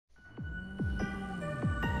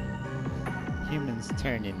Humans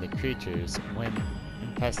turn into creatures when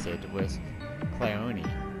infested with Cleone.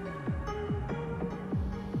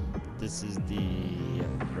 This is the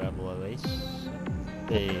revelation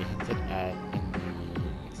they hinted at in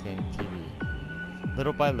the extended TV.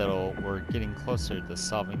 Little by little, we're getting closer to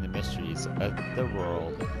solving the mysteries of the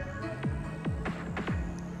world.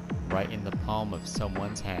 Right in the palm of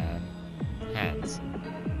someone's hands.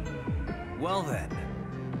 Well then.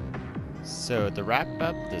 So to wrap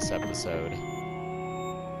up this episode,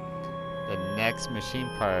 the next machine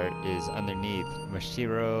part is underneath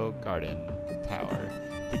Mashiro Garden Tower.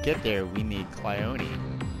 To get there, we need Cleone.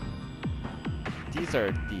 These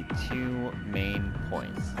are the two main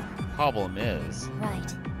points. Problem is,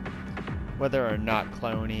 Right. whether or not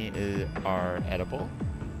Cleone are edible.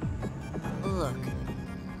 Look.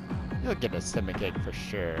 You'll get a stomachache for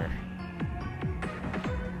sure.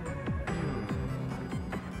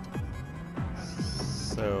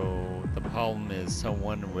 So the problem is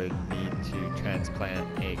someone would need to transplant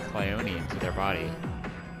a Cleone into their body.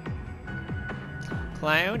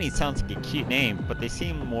 Cleone sounds like a cute name, but they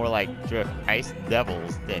seem more like drift ice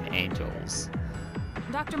devils than angels.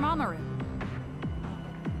 Dr. Mamoru.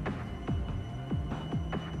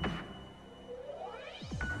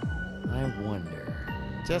 I wonder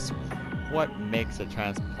just what makes a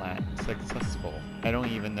transplant successful. I don't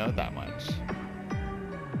even know that much.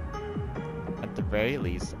 At the very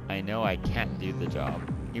least, I know I can't do the job,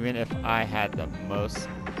 even if I had the most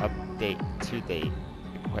up-to-date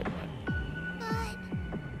equipment.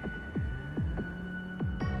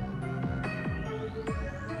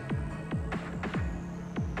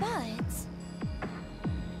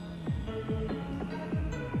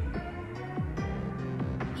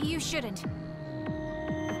 You shouldn't.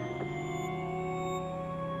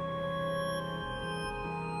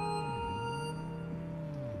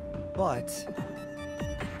 But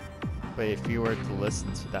if you were to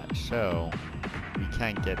listen to that show, we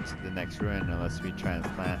can't get to the next ruin unless we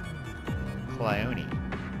transplant Cleone.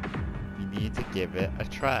 We need to give it a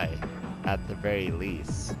try, at the very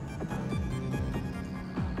least.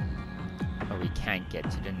 Or we can't get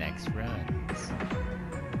to the next ruins.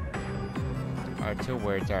 Our two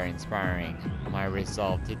words are inspiring my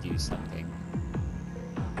resolve to do something.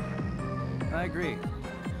 I agree.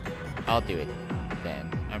 I'll do it then.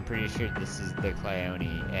 I'm pretty sure this is the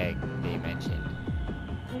Cleone egg they mentioned.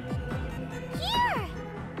 Here!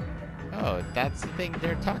 Oh, that's the thing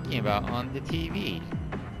they're talking about on the TV.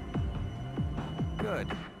 Good.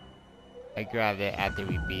 I grabbed it after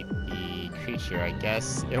we beat the creature. I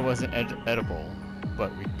guess it wasn't edible,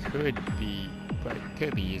 but it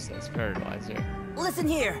could be used as fertilizer. Listen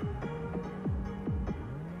here!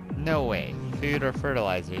 No way. Food or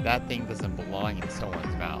fertilizer. That thing doesn't belong in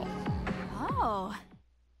someone's mouth. Oh.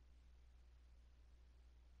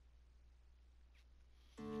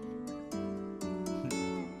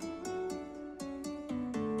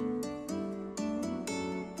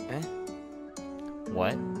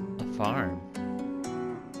 What? A farm?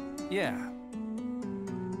 Yeah.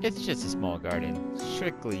 It's just a small garden,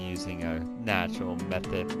 strictly using a natural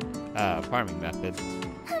method, farming method.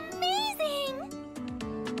 Amazing!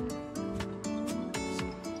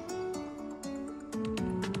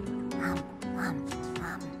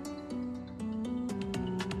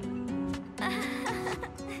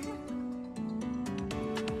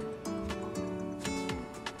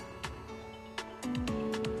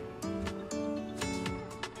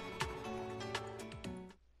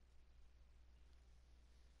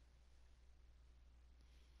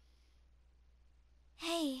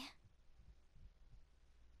 Hey.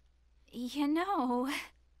 You know...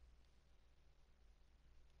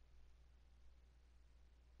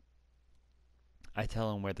 I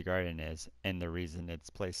tell him where the garden is and the reason it's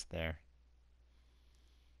placed there.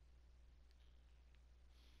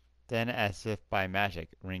 Then, as if by magic,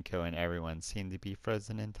 Rinko and everyone seem to be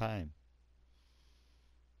frozen in time.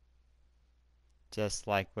 Just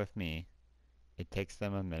like with me, it takes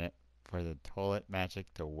them a minute for the toilet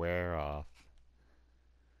magic to wear off.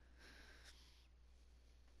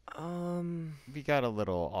 We got a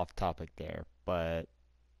little off topic there, but...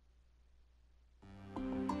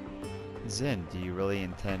 Zin, do you really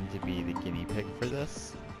intend to be the guinea pig for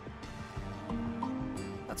this?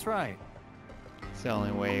 That's right. It's the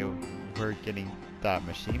only way we're getting that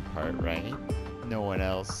machine part, right? No one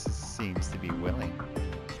else seems to be willing.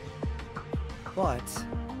 But...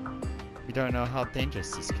 We don't know how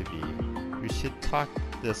dangerous this could be. We should talk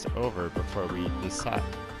this over before we decide.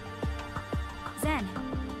 Zen.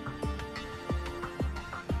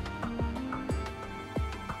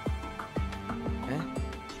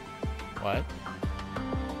 What?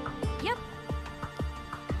 Yep.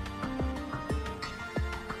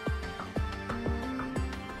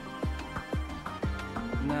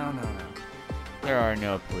 There are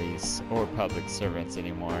no police or public servants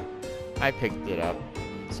anymore. I picked it up,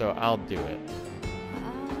 so I'll do it.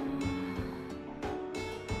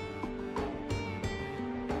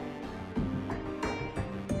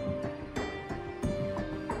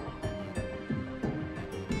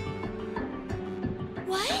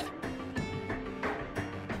 What?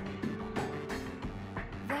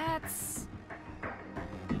 That's...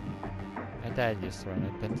 My dad used to run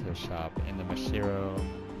a bento shop in the Mashiro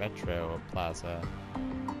Metro Plaza.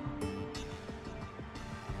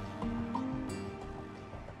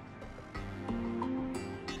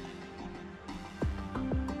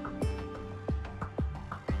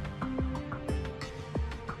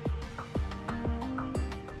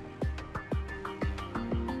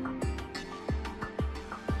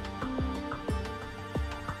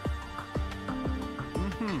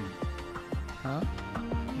 Huh?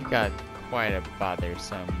 You got quite a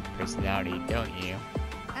bothersome personality, don't you?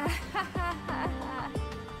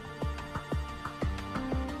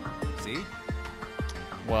 See?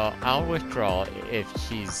 Well, I'll withdraw if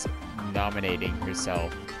she's nominating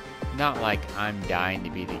herself. Not like I'm dying to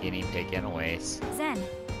be the guinea pig anyways. Zen.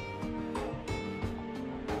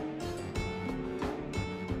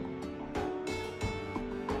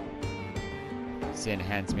 Zen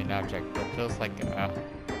hands me an object that feels like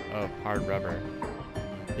of hard rubber.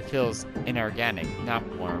 It feels inorganic, not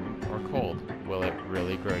warm or cold. Will it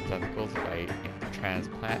really grow tentacles if I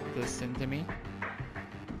transplant this into me?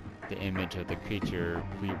 The image of the creature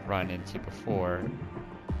we've run into before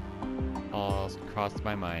all crossed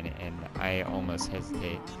my mind, and I almost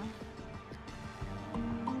hesitate.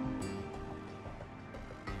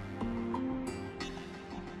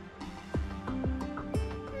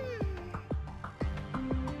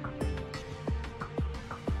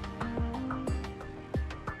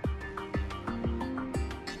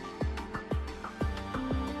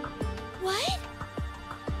 What?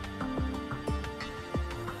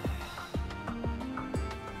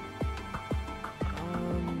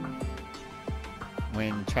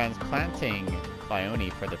 When transplanting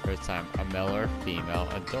Cleone for the first time, a male or female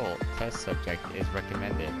adult test subject is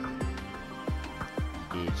recommended.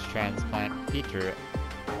 Each transplant feature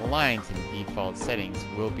aligned in default settings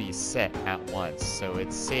will be set at once, so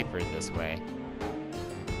it's safer this way.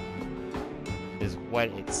 Is what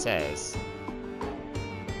it says.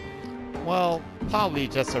 Well, probably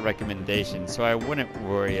just a recommendation, so I wouldn't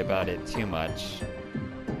worry about it too much.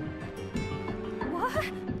 What?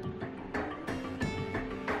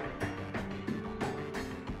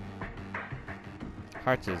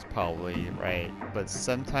 Hart is probably right, but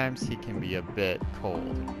sometimes he can be a bit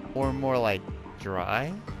cold, or more like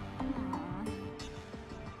dry. Aw.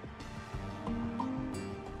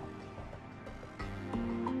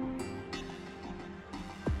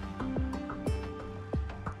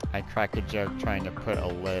 I crack a joke trying to put a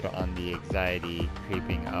lid on the anxiety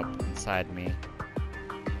creeping up inside me.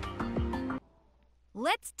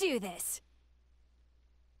 Let's do this.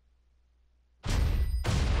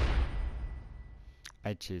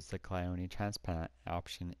 I choose the Cleone transplant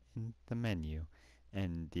option in the menu,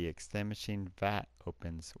 and the extend machine vat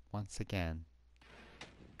opens once again.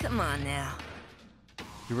 Come on now.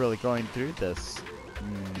 You're really going through this,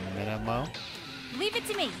 Minamo? Leave it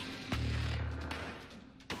to me.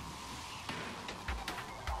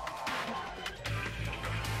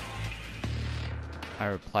 I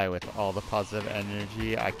reply with all the positive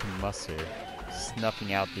energy I can muster,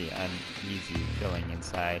 snuffing out the uneasy feeling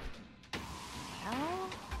inside. Well...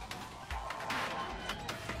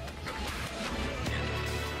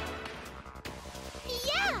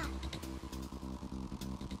 Yeah!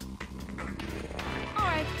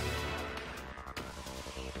 Alright.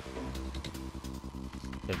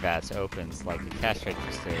 The vat opens like a cash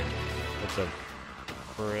register with a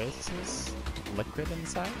Braces liquid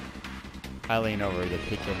inside. I lean over to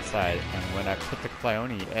peek inside, and when I put the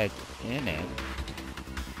Cleone egg in it,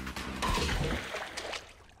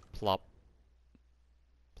 plop,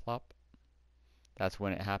 plop, that's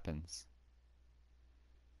when it happens.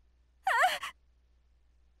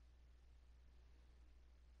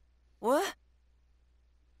 What?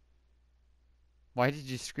 Why did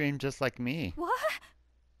you scream just like me? What?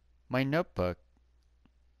 My notebook.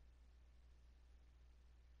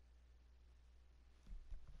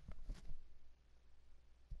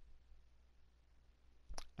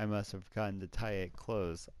 I must have forgotten to tie it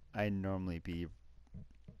closed. I'd normally be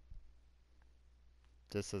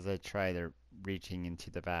just as I try to reaching into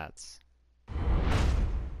the vats.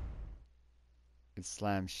 It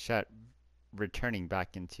slams shut, returning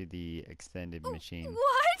back into the extended machine.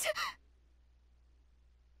 What?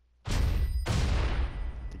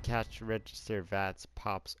 The cash register vats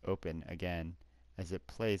pops open again, as it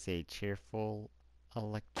plays a cheerful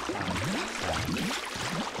electronic sound.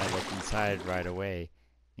 I look inside right away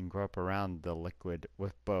and grope around the liquid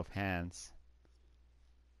with both hands.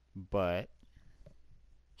 But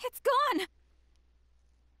It's gone!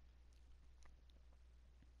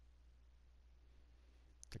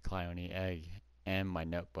 the Cleone egg and my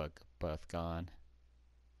notebook both gone.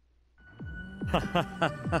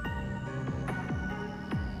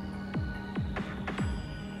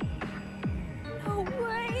 No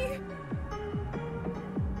way!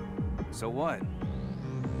 So what?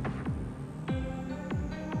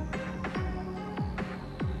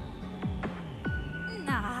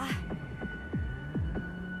 Nah.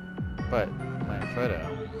 But my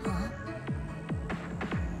photo.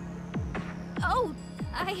 Oh,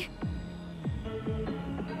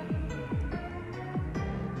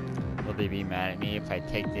 Will they be mad at me if I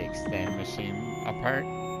take the extend machine apart?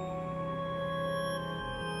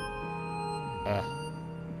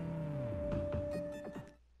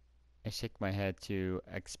 I shake my head to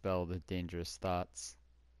expel the dangerous thoughts.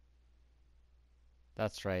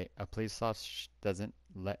 That's right, a police officer doesn't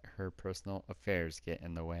let her personal affairs get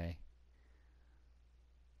in the way.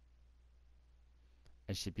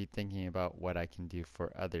 I should be thinking about what I can do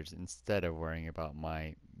for others instead of worrying about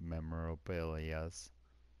my memorabilias.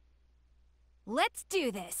 let's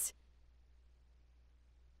do this.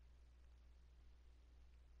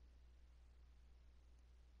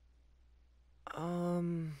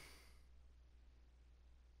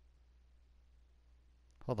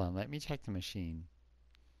 Hold on, let me check the machine.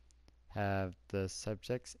 Have the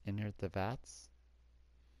subjects entered the vats?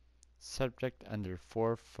 Subject under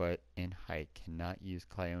 4 foot in height cannot use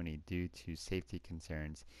Cleone due to safety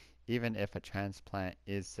concerns, even if a transplant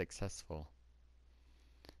is successful.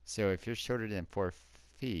 So if you're shorter than 4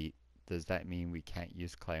 feet, does that mean we can't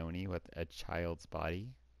use Cleone with a child's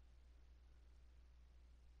body?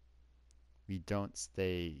 We don't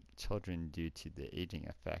stay children due to the aging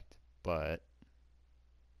effect, but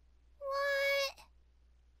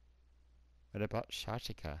what about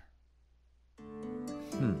Shachika?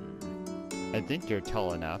 I think you're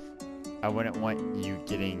tall enough. I wouldn't want you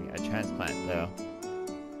getting a transplant, though.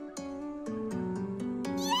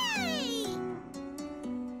 Yay!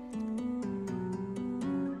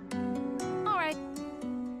 Alright.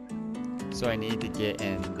 So I need to get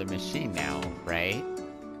in the machine now, right?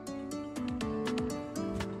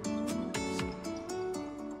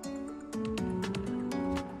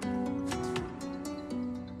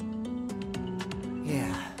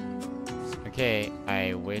 Yeah. Okay,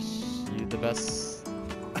 I wish you the best.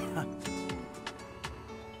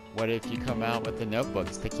 What if you come out with a notebook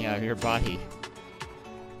sticking out of your body?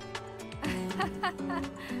 I'm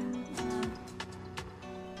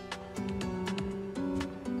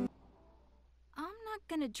not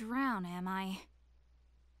gonna drown, am I?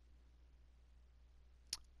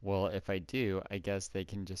 Well, if I do, I guess they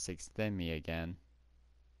can just extend me again.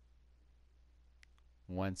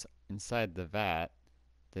 Once inside the vat,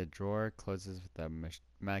 the drawer closes with a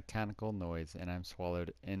mechanical noise and I'm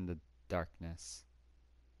swallowed in the darkness.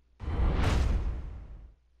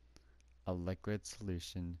 A liquid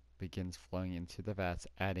solution begins flowing into the vats,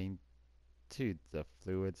 adding to the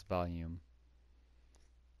fluid's volume.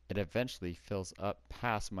 It eventually fills up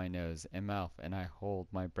past my nose and mouth and I hold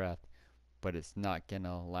my breath, but it's not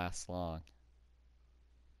gonna last long.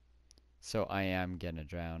 So I am gonna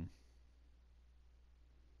drown.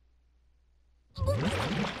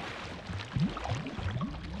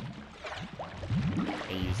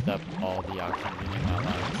 I used up all the oxygen in my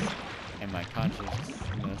lungs, and my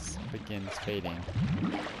consciousness begins fading.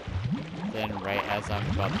 Then, right as I'm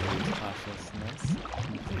about to lose consciousness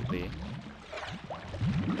completely,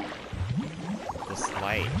 this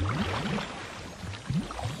light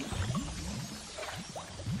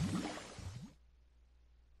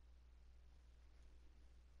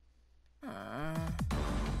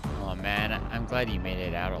oh man, I'm glad you made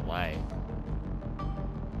it out alive.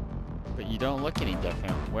 But you don't look any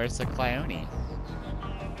different. Where's the Cleone?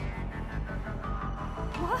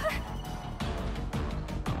 What?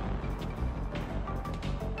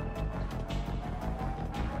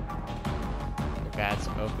 The vat's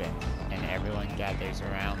open, and everyone gathers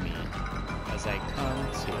around me as I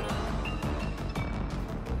come to.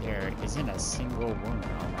 There isn't a single wound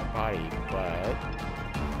on my body, but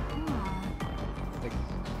the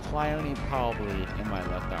Cleone probably in my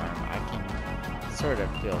left arm. I can sort of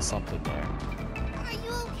feel something there. Are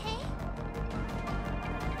you okay?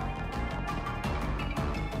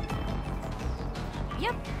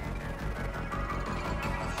 Yep.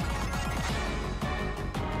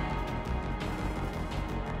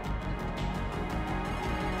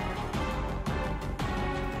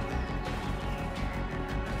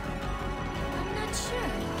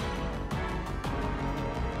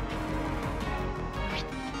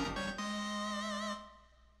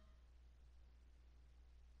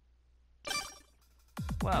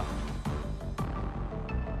 Well,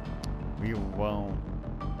 We won't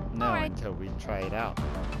know Alright. until we try it out.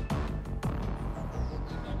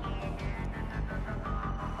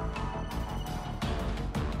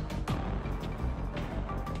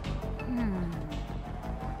 Hmm.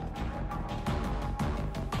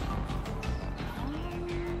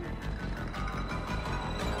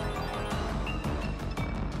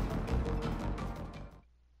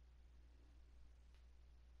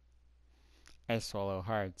 I swallow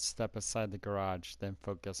hard, step aside the garage, then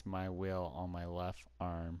focus my will on my left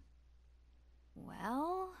arm.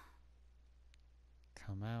 Well,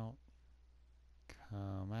 Come out.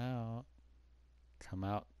 Come out. Come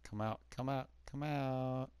out, come out, come out, come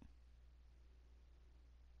out.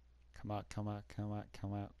 Come out, come out, come out,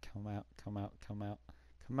 come out, come out, come out, come out,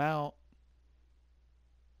 come out.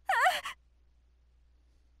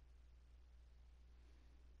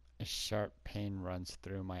 A sharp pain runs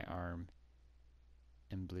through my arm,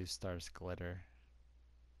 and blue stars glitter.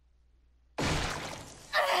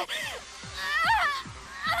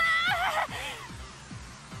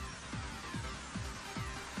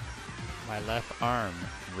 My left arm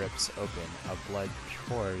rips open, blood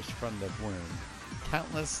pours from the wound.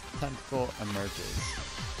 Countless tentacle emerges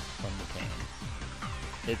from the pain.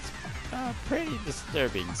 It's a pretty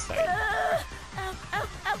disturbing sight. Ow, ow,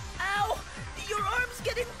 ow, ow! Your arm's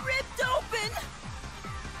getting ripped open!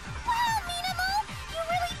 Wow, Minamo! You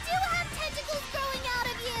really do have tentacles growing out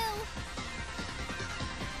of you!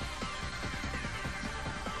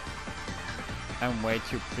 I'm way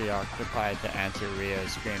too preoccupied to answer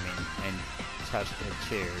Rio's screaming and touch the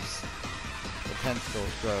cheers. The tentacles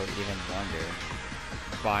grow even longer,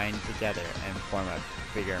 bind together and form a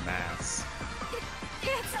bigger mass.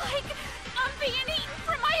 it's like I'm being eaten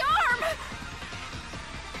from my arm!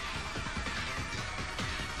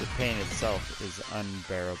 The pain itself is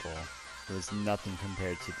unbearable. It was nothing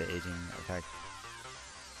compared to the aging effect.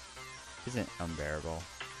 Isn't unbearable.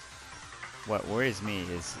 What worries me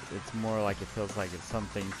is it's more like it feels like it's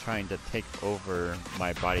something trying to take over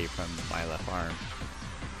my body from my left arm.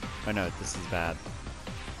 Oh no, this is bad.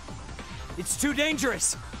 it's too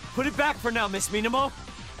dangerous. Put it back for now, Miss Minamo.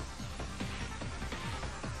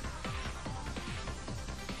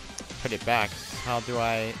 Put it back. How do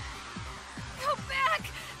I... Go back!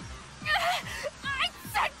 I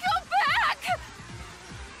said go back!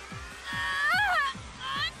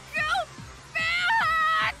 Go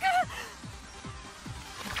back!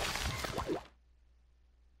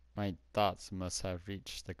 My thoughts must have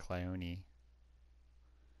reached the Cleone.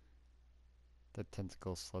 The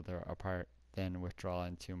tentacles slither apart, then withdraw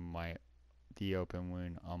into the open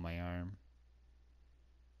wound on my arm.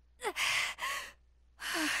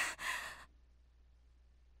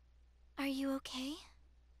 Are you okay?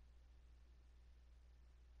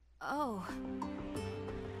 Oh,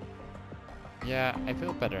 Yeah, I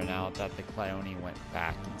feel better now that the Cleone went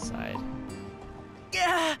back inside.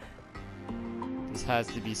 Yeah! This has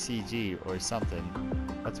to be CG or something.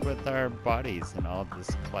 What's with our bodies and all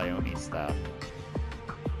this Cleone stuff?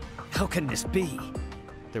 How can this be?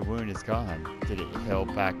 The wound is gone. Did it heal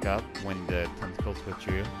back up when the tentacles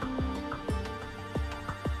withdrew?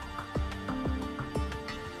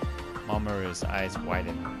 Mamoru's eyes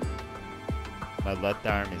widen. My left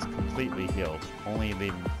arm is completely healed, only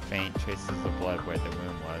leaving faint traces of blood where the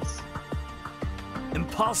wound was.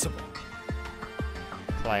 Impossible.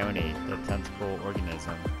 Cleone, the tentacle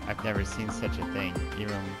organism. I've never seen such a thing,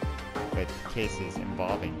 even with cases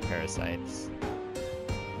involving parasites.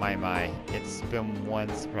 My, it's been one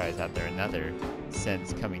surprise after another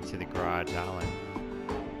since coming to the garage island.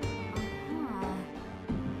 huh.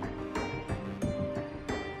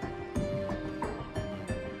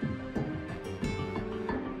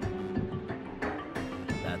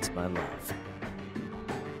 That's my love.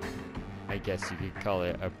 I guess you could call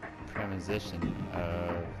it a premonition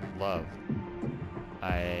of love.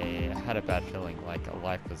 I had a bad feeling like a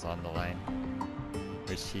life was on the line,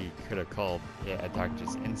 which she could have called it a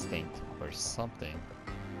doctor's instinct or something.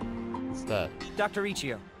 It's that Dr.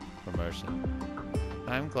 Ichio. promotion.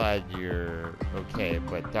 I'm glad you're okay,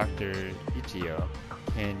 but Dr. Ichio,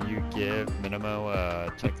 can you give Minamo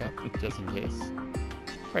a checkup just in case?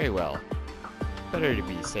 Very well. Better to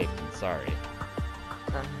be safe than sorry.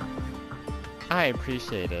 I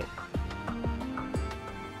appreciate it.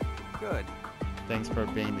 Good. Thanks for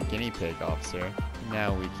being the guinea pig, officer.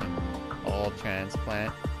 Now we can all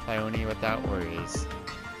transplant Cleone without worries.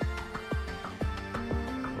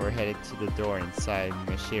 We're headed to the door inside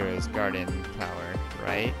Mashiro's garden tower,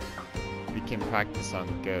 right? We can practice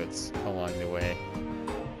on goats along the way.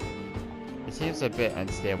 It seems a bit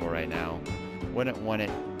unstable right now. Wouldn't want it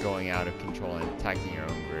going out of control and attacking your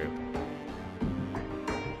own group.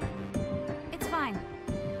 It's fine.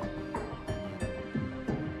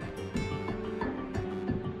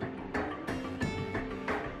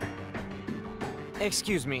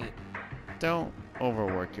 Excuse me. Don't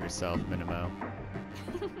overwork yourself, Minimo.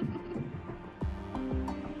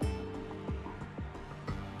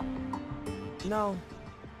 No.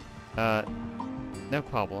 No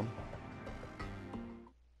problem.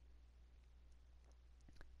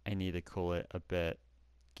 I need to cool it a bit.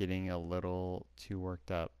 Getting a little too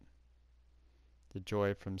worked up. The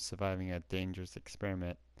joy from surviving a dangerous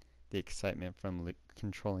experiment. The excitement from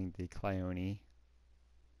controlling the Cleone.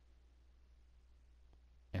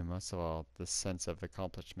 And most of all, the sense of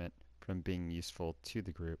accomplishment from being useful to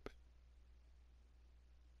the group.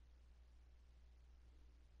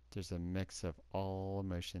 There's a mix of all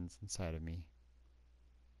emotions inside of me.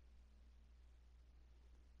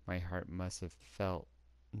 My heart must have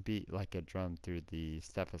beat like a drum through the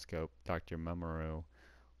stethoscope. Dr. Mamoru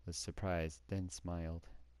was surprised, then smiled.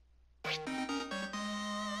 I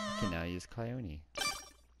can now use Cleone.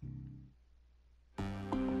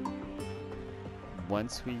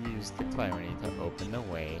 Once we use the Cleone to open the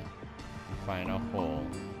way, we find a hole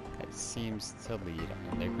that seems to lead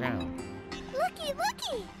underground. Looky,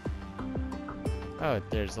 looky! Oh,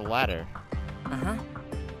 there's a ladder. Uh-huh.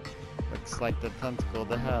 Looks like the tentacle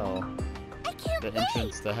to hell. I can't The wait!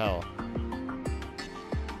 entrance to hell.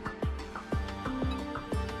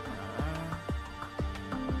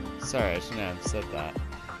 Sorry, I shouldn't have said that.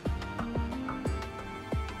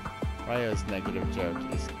 Ryo's negative joke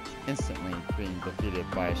is instantly being defeated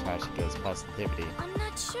by Sashiko's positivity. I'm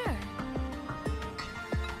not sure.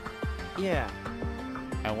 Yeah.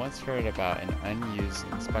 I once heard about an unused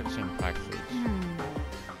inspection package.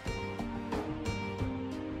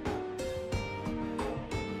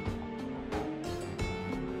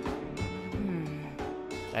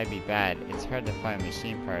 That'd be bad. It's hard to find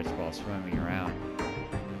machine parts while swimming around.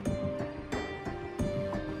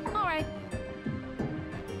 Alright.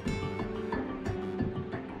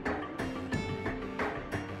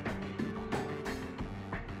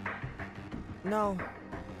 No.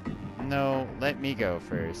 No, let me go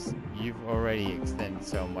first. You've already extended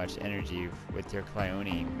so much energy with your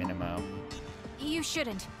Cleone, Minimo. You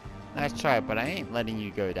shouldn't. Nice try, but I ain't letting you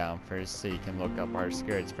go down first so you can look up our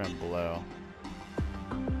skirts from below.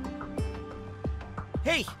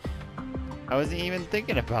 Hey! I wasn't even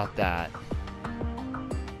thinking about that.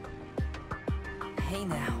 Hey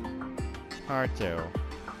now. Haruto,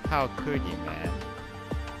 how could you, man?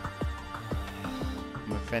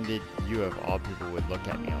 I'm offended you of all people would look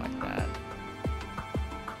at me like that.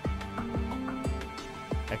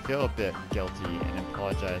 I feel a bit guilty and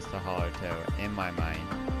apologize to Haruto in my mind.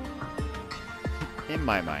 In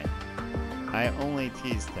my mind. I only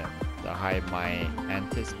teased him to hide my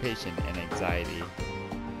anticipation and anxiety.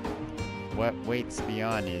 What waits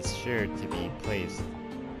beyond is sure to be placed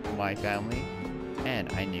my family,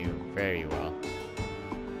 and I knew very well.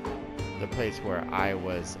 The place where I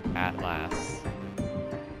was at last.